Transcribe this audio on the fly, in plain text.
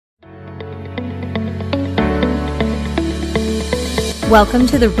Welcome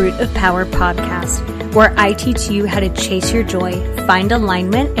to the Root of Power podcast, where I teach you how to chase your joy, find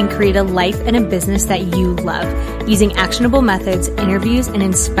alignment, and create a life and a business that you love, using actionable methods, interviews, and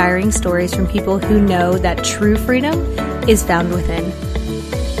inspiring stories from people who know that true freedom is found within.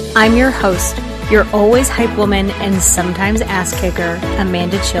 I'm your host, your always hype woman and sometimes ass kicker,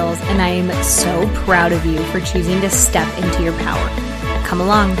 Amanda Chills, and I am so proud of you for choosing to step into your power. Come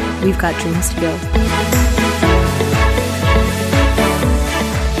along, we've got dreams to build.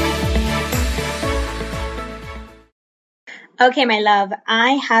 Okay, my love,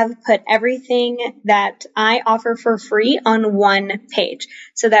 I have put everything that I offer for free on one page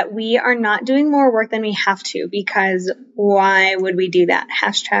so that we are not doing more work than we have to, because why would we do that?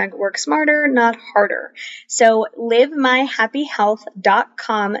 Hashtag work smarter, not harder. So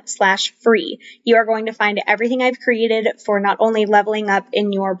livemyhappyhealth.com/free. You are going to find everything I've created for not only leveling up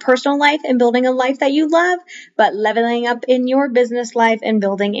in your personal life and building a life that you love, but leveling up in your business life and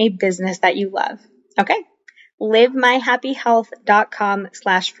building a business that you love. Okay?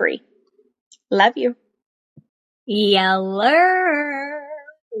 livemyhappyhealth.com/free. Love you. Yeller.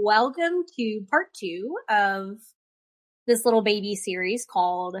 Welcome to part 2 of this little baby series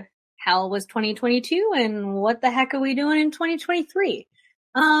called How Was 2022 and What the Heck Are We Doing in 2023?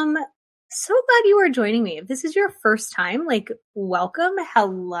 So glad you are joining me. If this is your first time, welcome.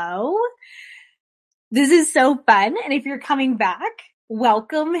 Hello. This is so fun. And if you're coming back,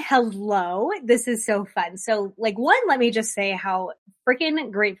 welcome. Hello. This is so fun. So one, let me just say how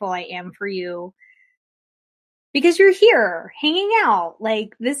freaking grateful I am for you because you're here hanging out.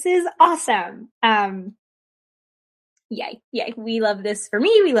 This is awesome. Yay. We love this for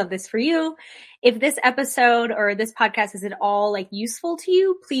me. We love this for you. If this episode or this podcast is at all useful to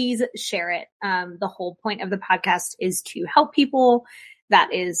you, please share it. The whole point of the podcast is to help people.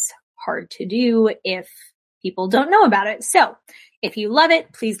 That is hard to do if people don't know about it. So if you love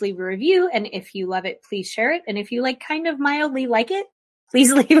it, please leave a review. And if you love it, please share it. And if you kind of mildly like it,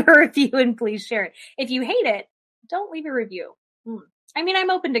 please leave a review and please share it. If you hate it, don't leave a review. I mean,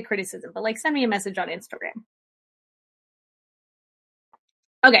 I'm open to criticism, but send me a message on Instagram.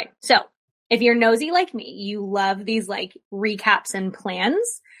 Okay. So if you're nosy like me, you love these recaps and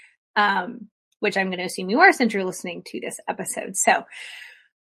plans, which I'm going to assume you are since you're listening to this episode. So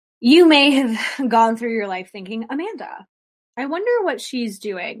you may have gone through your life thinking, Amanda, I wonder what she's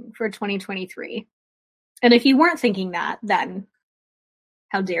doing for 2023. And if you weren't thinking that, then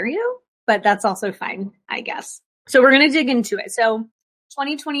how dare you? But that's also fine, I guess. So we're going to dig into it. So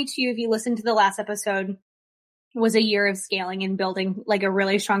 2022, if you listened to the last episode, was a year of scaling and building a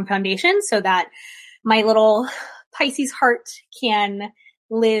really strong foundation so that my little Pisces heart can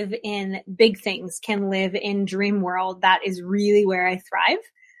live in big things, can live in dream world. That is really where I thrive.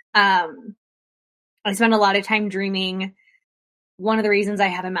 I spend a lot of time dreaming. One of the reasons I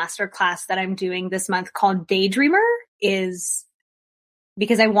have a master class that I'm doing this month called Daydreamer is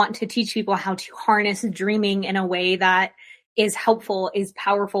because I want to teach people how to harness dreaming in a way that is helpful, is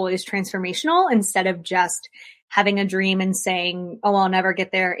powerful, is transformational, instead of just having a dream and saying, oh, I'll never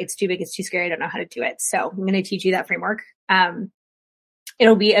get there. It's too big. It's too scary. I don't know how to do it. So I'm going to teach you that framework.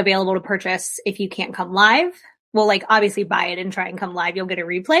 It'll be available to purchase if you can't come live. Well, obviously buy it and try and come live. You'll get a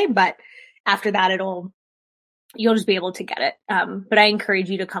replay, but after that, you'll just be able to get it. But I encourage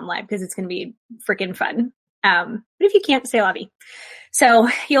you to come live because it's going to be freaking fun. But if you can't, say la vie. So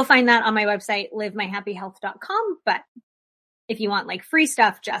you'll find that on my website, livemyhappyhealth.com. But if you want free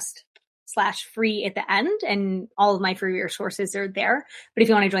stuff, just /free at the end, and all of my free resources are there. But if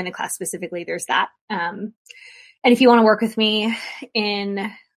you want to join the class specifically, there's that. And if you want to work with me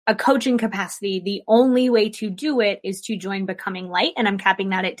in a coaching capacity, the only way to do it is to join Becoming Light, and I'm capping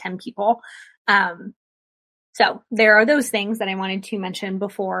that at 10 people. So there are those things that I wanted to mention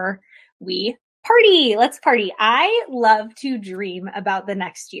before we party. Let's party. I love to dream about the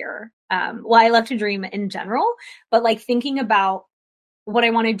next year. Well, I love to dream in general, but thinking about what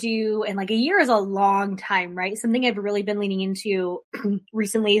I want to do, and a year is a long time, right? Something I've really been leaning into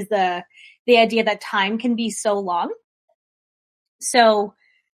recently is the idea that time can be so long. So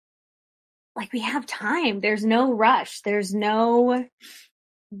we have time. There's no rush. There's no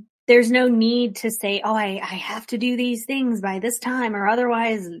need to say, oh, I have to do these things by this time or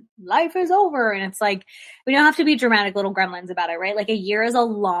otherwise life is over. And it's we don't have to be dramatic little gremlins about it, right? A year is a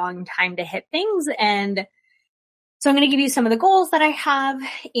long time to hit things. And so I'm going to give you some of the goals that I have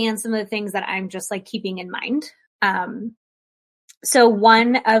and some of the things that I'm just keeping in mind. So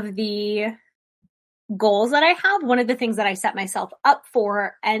one of the goals that I have, one of the things that I set myself up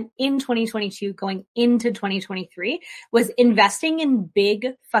for and in 2022 going into 2023 was investing in big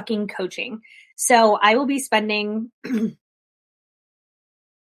fucking coaching. So I will be spending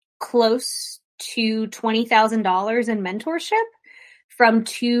close to $20,000 in mentorship from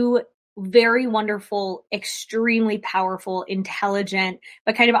two very wonderful, extremely powerful, intelligent,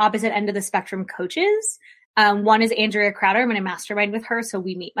 but kind of opposite end of the spectrum coaches. One is Andrea Crowder. I'm in a mastermind with her, so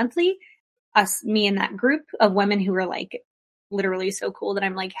we meet monthly. Me and that group of women who are like literally so cool that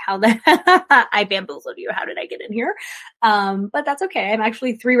I'm like, how the I bamboozled you. How did I get in here? But that's okay. I'm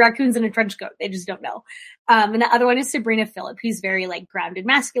actually 3 raccoons in a trench coat. They just don't know. And the other one is Sabrina Phillip, who's very like grounded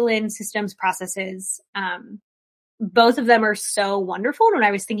masculine systems, processes. Both of them are so wonderful. And when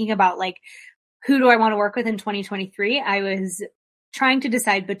I was thinking about like, who do I want to work with in 2023? I was trying to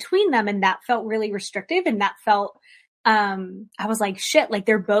decide between them, and that felt really restrictive. And that felt, I was like, shit, like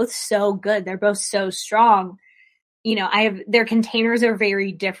they're both so good. They're both so strong. You know, their containers are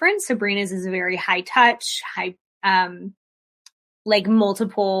very different. Sabrina's is a very high touch, like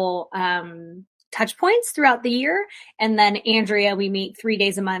multiple, touch points throughout the year. And then Andrea, we meet 3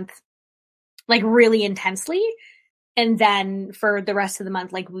 days a month, like really intensely. And then for the rest of the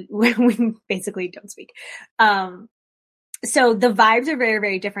month, like we basically don't speak. So the vibes are very,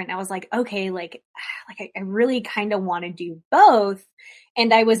 very different. I was like, okay, like I really kind of want to do both.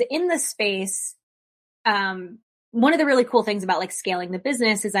 And I was in the space. One of the really cool things about like scaling the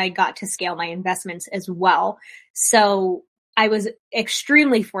business is I got to scale my investments as well. So I was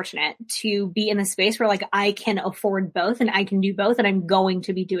extremely fortunate to be in a space where like I can afford both and I can do both, and I'm going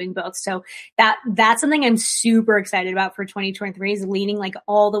to be doing both. So that's something I'm super excited about for 2023 is leaning like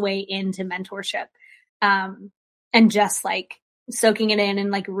all the way into mentorship. And just like soaking it in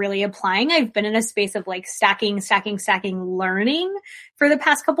and like really applying. I've been in a space of like stacking learning for the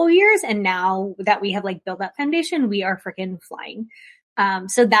past couple of years. And now that we have like built that foundation, we are freaking flying.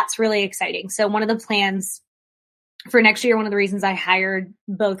 So that's really exciting. So one of the plans for next year, one of the reasons I hired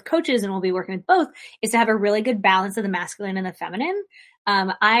both coaches and will be working with both is to have a really good balance of the masculine and the feminine.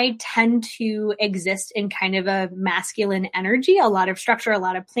 I tend to exist in kind of a masculine energy, a lot of structure, a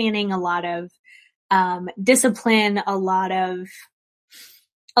lot of planning, a lot of discipline, a lot of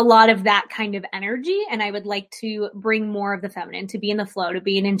that kind of energy. And I would like to bring more of the feminine, to be in the flow, to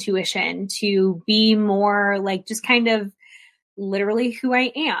be in intuition, to be more like just kind of literally who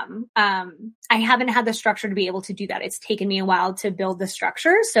I am. I haven't had the structure to be able to do that. It's taken me a while to build the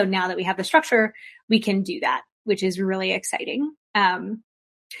structure. So now that we have the structure, we can do that, which is really exciting.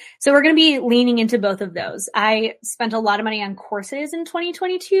 So we're going to be leaning into both of those. I spent a lot of money on courses in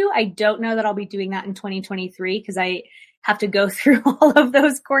 2022. I don't know that I'll be doing that in 2023 because I have to go through all of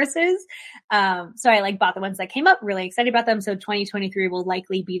those courses. So I like bought the ones that came up, really excited about them. So 2023 will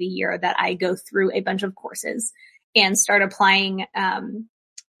likely be the year that I go through a bunch of courses and start applying,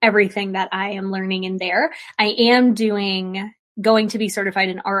 everything that I am learning in there. I am going to be certified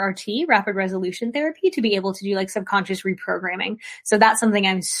in RRT, rapid resolution therapy, to be able to do like subconscious reprogramming. So that's something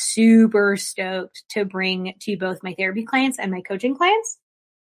I'm super stoked to bring to both my therapy clients and my coaching clients.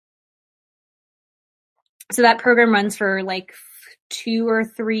 So that program runs for like 2 or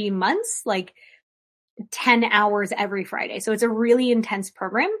 3 months, like 10 hours every Friday. So it's a really intense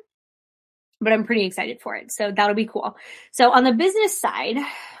program, but I'm pretty excited for it. So that'll be cool. So on the business side,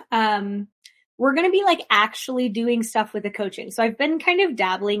 we're going to be like actually doing stuff with the coaching. So I've been kind of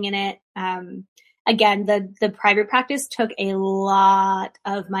dabbling in it. Again, the private practice took a lot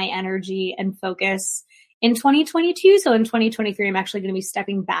of my energy and focus in 2022. So in 2023, I'm actually going to be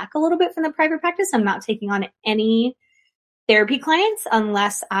stepping back a little bit from the private practice. I'm not taking on any therapy clients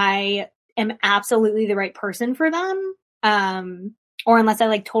unless I am absolutely the right person for them. Or unless I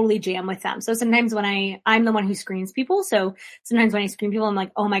like totally jam with them. So sometimes when I'm the one who screens people. So sometimes when I screen people, I'm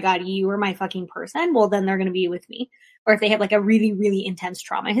like, oh my God, you are my fucking person. Well, then they're going to be with me. Or if they have like a really, really intense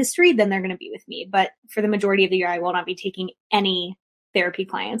trauma history, then they're going to be with me. But for the majority of the year, I will not be taking any therapy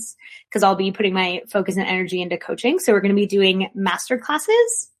clients because I'll be putting my focus and energy into coaching. So we're going to be doing master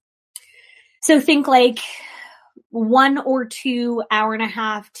classes. So think like 1 or 2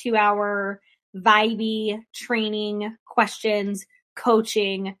 hour-and-a-half, 2-hour vibey training questions,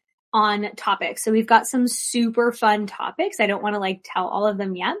 coaching on topics. So we've got some super fun topics. I don't want to like tell all of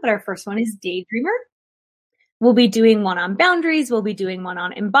them yet, but our first one is Daydreamer. We'll be doing one on boundaries. We'll be doing one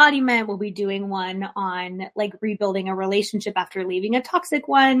on embodiment. We'll be doing one on like rebuilding a relationship after leaving a toxic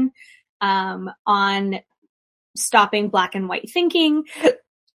one, on stopping black and white thinking.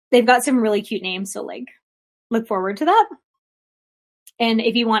 They've got some really cute names. So like look forward to that. And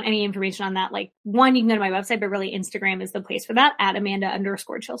if you want any information on that, like one, you can go to my website, but really Instagram is the place for that at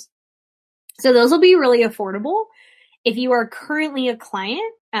Amanda_Chills. So those will be really affordable. If you are currently a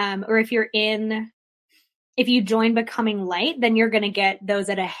client, or if you join Becoming Light, then you're going to get those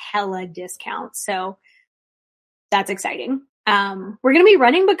at a hella discount. So that's exciting. We're going to be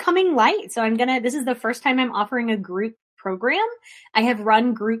running Becoming Light. So this is the first time I'm offering a group program. I have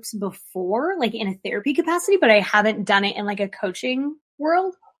run groups before, like in a therapy capacity, but I haven't done it in like a coaching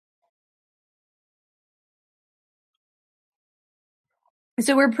world.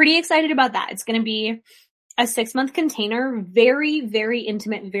 So we're pretty excited about that. It's going to be a 6-month container, very, very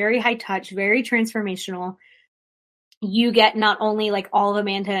intimate, very high touch, very transformational. You get not only like all of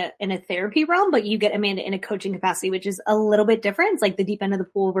Amanda in a therapy realm, but you get Amanda in a coaching capacity, which is a little bit different. It's like the deep end of the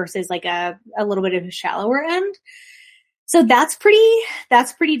pool versus like a little bit of a shallower end. So that's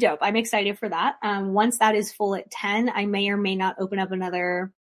pretty dope. I'm excited for that. Once that is full at 10, I may or may not open up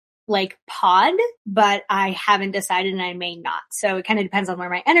another like pod, but I haven't decided and I may not. So it kind of depends on where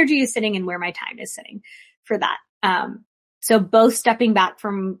my energy is sitting and where my time is sitting for that. So both stepping back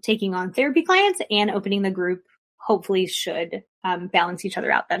from taking on therapy clients and opening the group hopefully should balance each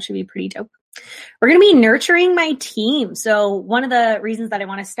other out. That should be pretty dope. We're going to be nurturing my team. So one of the reasons that I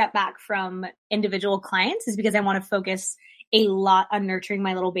want to step back from individual clients is because I want to focus a lot on nurturing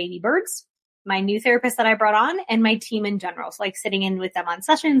my little baby birds, my new therapist that I brought on, and my team in general. So like sitting in with them on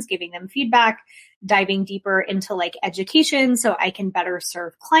sessions, giving them feedback, diving deeper into like education so I can better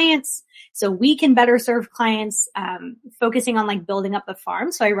serve clients, so we can better serve clients, focusing on like building up the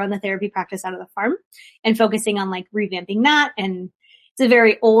farm. So I run the therapy practice out of the farm and focusing on like revamping that. And it's a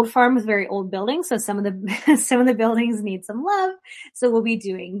very old farm with very old buildings. So some of the buildings need some love. So we'll be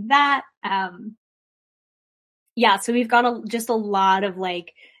doing that. So we've got just a lot of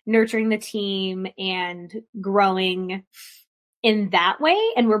like nurturing the team and growing in that way.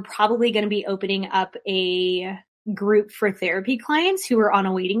 And we're probably going to be opening up a group for therapy clients who are on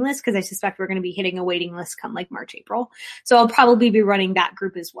a waiting list, because I suspect we're going to be hitting a waiting list come like March, April. So I'll probably be running that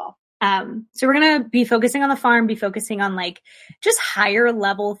group as well. So we're going to be focusing on the farm, be focusing on like just higher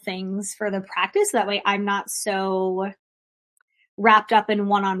level things for the practice. That way I'm not so wrapped up in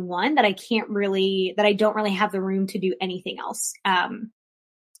one-on-one that I don't really have the room to do anything else.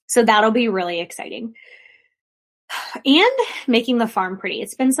 So that'll be really exciting. And making the farm pretty.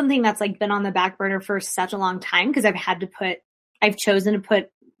 It's been something that's like been on the back burner for such a long time because I've chosen to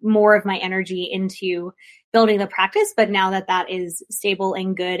put more of my energy into building the practice. But now that is stable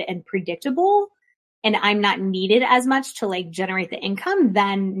and good and predictable, and I'm not needed as much to like generate the income,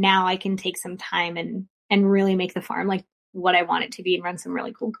 then now I can take some time and really make the farm like what I want it to be and run some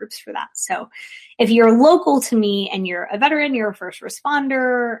really cool groups for that. So if you're local to me and you're a veteran, you're a first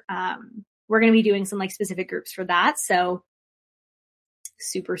responder, we're going to be doing some like specific groups for that. So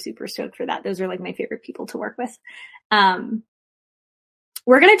super, super stoked for that. Those are like my favorite people to work with.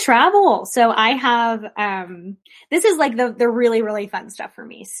 We're going to travel. So I have, this is like the really, really fun stuff for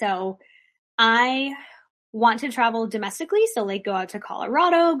me. So I want to travel domestically. So like go out to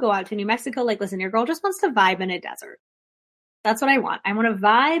Colorado, go out to New Mexico. Like, listen, your girl just wants to vibe in a desert. That's what I want. I want to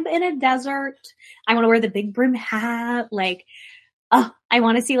vibe in a desert. I want to wear the big brim hat. Like, I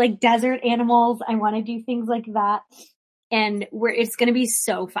want to see like desert animals. I want to do things like that. And it's going to be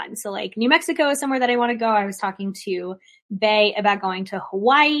so fun. So like New Mexico is somewhere that I want to go. I was talking to Bay about going to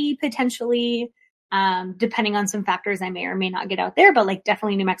Hawaii potentially, depending on some factors I may or may not get out there, but like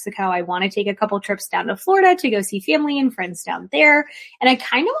definitely New Mexico. I want to take a couple trips down to Florida to go see family and friends down there. And I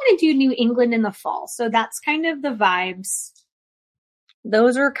kind of want to do New England in the fall. So that's kind of the vibes.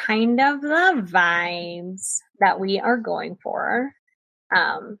 Those are kind of the vibes that we are going for.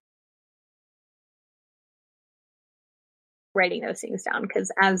 Writing those things down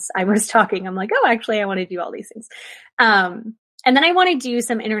because as I was talking, I'm like, oh, actually, I want to do all these things. And then I want to do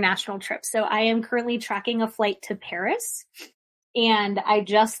some international trips. So I am currently tracking a flight to Paris, and I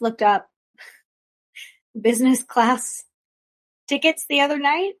just looked up business class tickets the other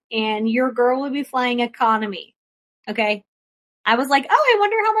night, and your girl would be flying economy. Okay. I was like, oh, I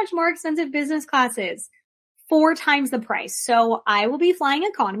wonder how much more expensive business class is. 4 times the price. So I will be flying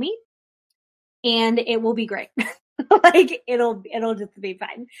economy, and it will be great. Like it'll just be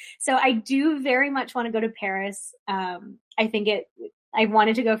fine. So I do very much want to go to Paris. I've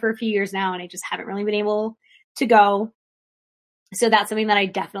wanted to go for a few years now, and I just haven't really been able to go. So that's something that I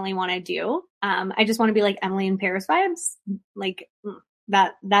definitely want to do. I just want to be like Emily in Paris vibes. Like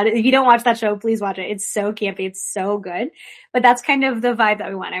that, if you don't watch that show, please watch it. It's so campy. It's so good. But that's kind of the vibe that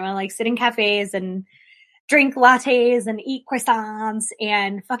we want. I want to like sit in cafes and drink lattes and eat croissants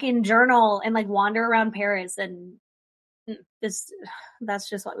and fucking journal and like wander around Paris. And that's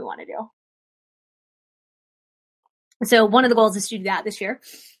just what we want to do. So one of the goals is to do that this year.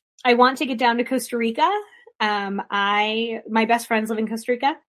 I want to get down to Costa Rica. My best friends live in Costa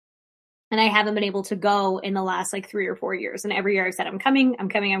Rica. And I haven't been able to go in the last like 3 or 4 years. And every year I've said, I'm coming.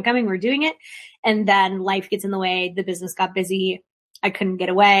 We're doing it. And then life gets in the way. The business got busy. I couldn't get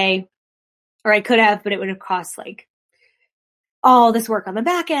away, or I could have, but it would have cost like all this work on the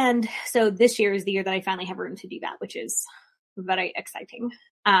back end. So this year is the year that I finally have room to do that, which is very exciting.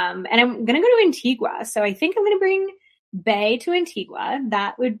 And I'm going to go to Antigua. So I think I'm going to bring Bay to Antigua.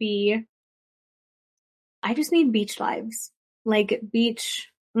 That would be, I just need beach lives, like beach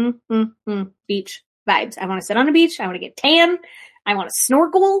vibes. I want to sit on a beach. I want to get tan. I want to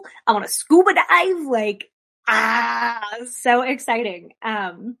snorkel. I want to scuba dive. Like, so exciting.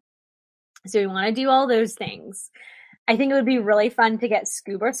 So we want to do all those things. I think it would be really fun to get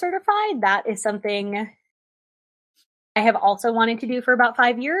scuba certified. That is something I have also wanted to do for about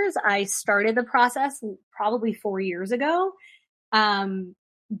 5 years. I started the process probably 4 years ago.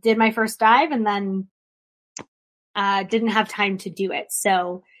 Did my first dive and then didn't have time to do it.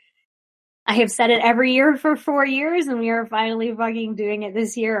 So I have said it every year for 4 years, and we are finally fucking doing it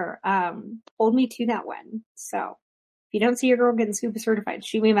this year. Hold me to that one. So if you don't see your girl getting scuba certified,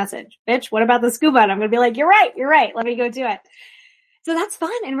 shoot me a message. Bitch, what about the scuba? And I'm going to be like, you're right. Let me go do it. So that's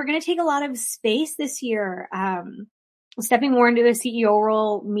fun. And we're going to take a lot of space this year. Stepping more into a CEO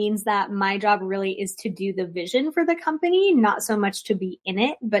role means that my job really is to do the vision for the company, not so much to be in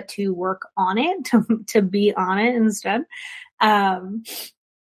it, but to work on it, to be on it instead.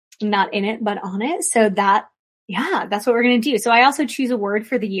 Not in it, but on it. So that's what we're going to do. So I also choose a word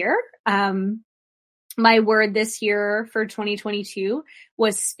for the year. My word this year for 2022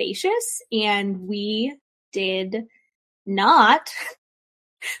 was spacious, and we did not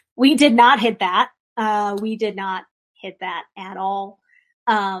hit that. We did not hit that at all.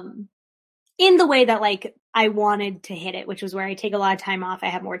 In the way that like I wanted to hit it, which was where I take a lot of time off. I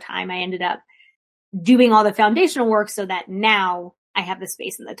have more time. I ended up doing all the foundational work so that now I have the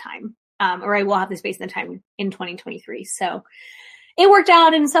space and the time, or I will have the space and the time in 2023. So it worked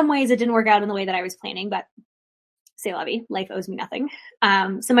out in some ways. It didn't work out in the way that I was planning, but c'est la vie. Life owes me nothing.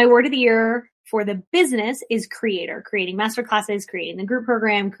 So my word of the year for the business is creator, creating masterclasses, creating the group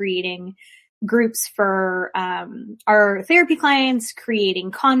program, creating groups for our therapy clients,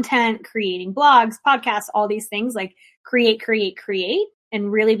 creating content, creating blogs, podcasts, all these things, like create,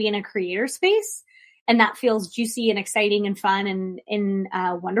 and really be in a creator space. And that feels juicy and exciting and fun and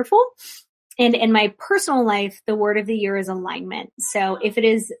wonderful. And in my personal life, the word of the year is alignment. So if it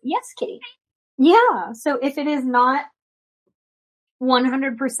is, yes, Kitty. Yeah. So if it is not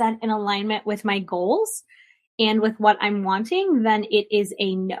 100% in alignment with my goals and with what I'm wanting, then it is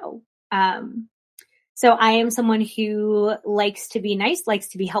a no. So I am someone who likes to be nice, likes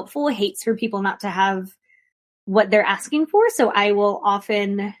to be helpful, hates for people not to have what they're asking for. So I will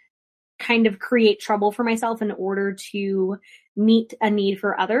often kind of create trouble for myself in order to meet a need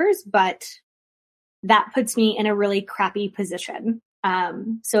for others, but that puts me in a really crappy position.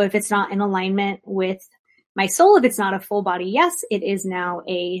 So if it's not in alignment with my soul, if it's not a full body yes, it is now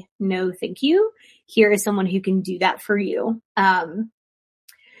a no thank you. Here is someone who can do that for you.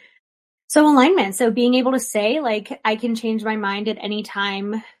 So alignment. So being able to say, like, I can change my mind at any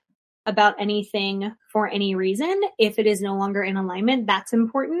time about anything for any reason. If it is no longer in alignment, that's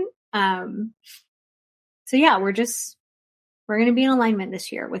important. So yeah, we're going to be in alignment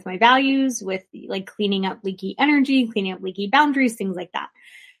this year with my values, with like cleaning up leaky energy, cleaning up leaky boundaries, things like that.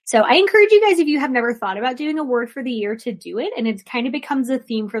 So I encourage you guys, if you have never thought about doing a word for the year, to do it. And it kind of becomes a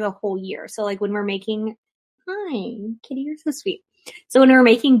theme for the whole year. So like when we're making, hi, Kitty, you're so sweet. So when we're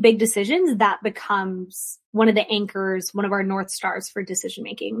making big decisions, that becomes one of the anchors, one of our North Stars for decision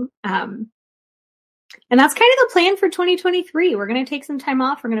making. And that's kind of the plan for 2023. We're going to take some time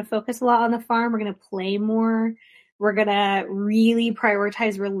off. We're going to focus a lot on the farm. We're going to play more. We're going to really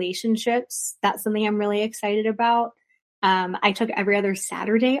prioritize relationships. That's something I'm really excited about. I took every other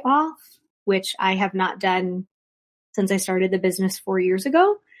Saturday off, which I have not done since I started the business 4 years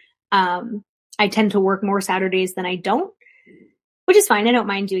ago. I tend to work more Saturdays than I don't, which is fine. I don't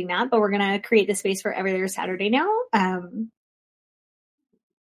mind doing that, but we're going to create the space for every other Saturday now.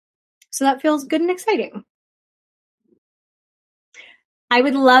 So that feels good and exciting. I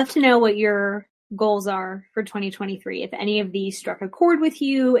would love to know what your goals are for 2023. If any of these struck a chord with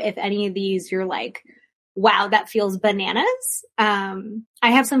you, if any of these you're like, wow, that feels bananas. I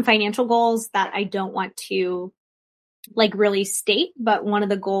have some financial goals that I don't want to like really state, but one of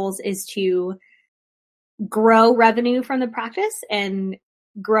the goals is to grow revenue from the practice and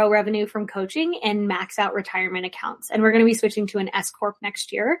grow revenue from coaching and max out retirement accounts. And we're going to be switching to an S Corp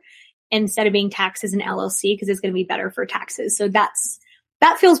next year instead of being taxed as an LLC because it's going to be better for taxes. So that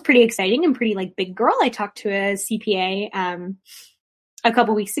feels pretty exciting and pretty like big girl. I talked to a CPA a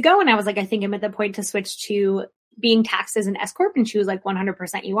couple weeks ago, and I was like, I think I'm at the point to switch to being taxed as an S corp, and she was like,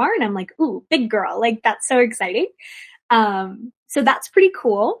 100% you are. And I'm like, ooh, big girl, like that's so exciting. So that's pretty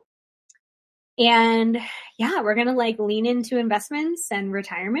cool. And yeah, we're gonna like lean into investments and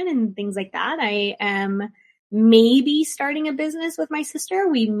retirement and things like that. I am maybe starting a business with my sister.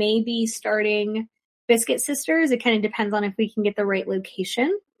 We may be starting Biscuit Sisters. It kind of depends on if we can get the right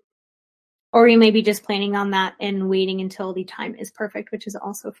location. Or we may be just planning on that and waiting until the time is perfect, which is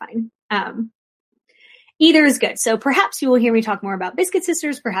also fine. Either is good. So perhaps you will hear me talk more about Biscuit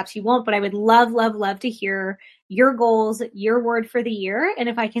Sisters. Perhaps you won't, but I would love, love, love to hear your goals, your word for the year. And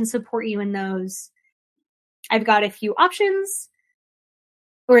if I can support you in those, I've got a few options.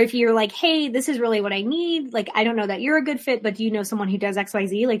 Or if you're like, hey, this is really what I need. Like, I don't know that you're a good fit, but do you know someone who does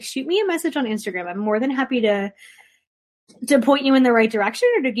XYZ? Like, shoot me a message on Instagram. I'm more than happy to point you in the right direction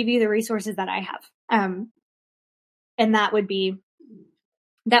or to give you the resources that I have. And that would be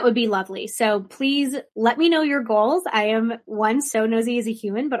lovely. So please let me know your goals. I am so nosy as a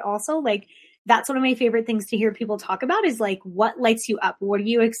human, but also like, that's one of my favorite things to hear people talk about is like, what lights you up? What are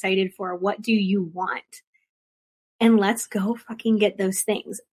you excited for? What do you want? And let's go fucking get those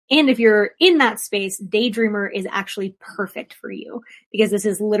things. And if you're in that space, Daydreamer is actually perfect for you because this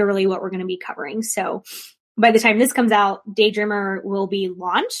is literally what we're going to be covering. So by the time this comes out, Daydreamer will be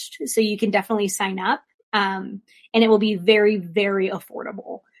launched. So you can definitely sign up. And it will be very, very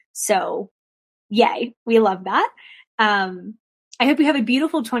affordable. So yay, we love that. I hope you have a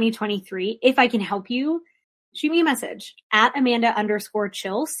beautiful 2023. If I can help you, shoot me a message at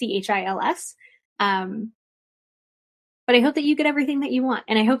Amanda_Chill, CHILS. But I hope that you get everything that you want,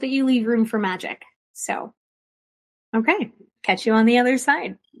 and I hope that you leave room for magic. So, okay, catch you on the other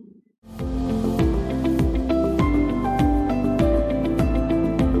side.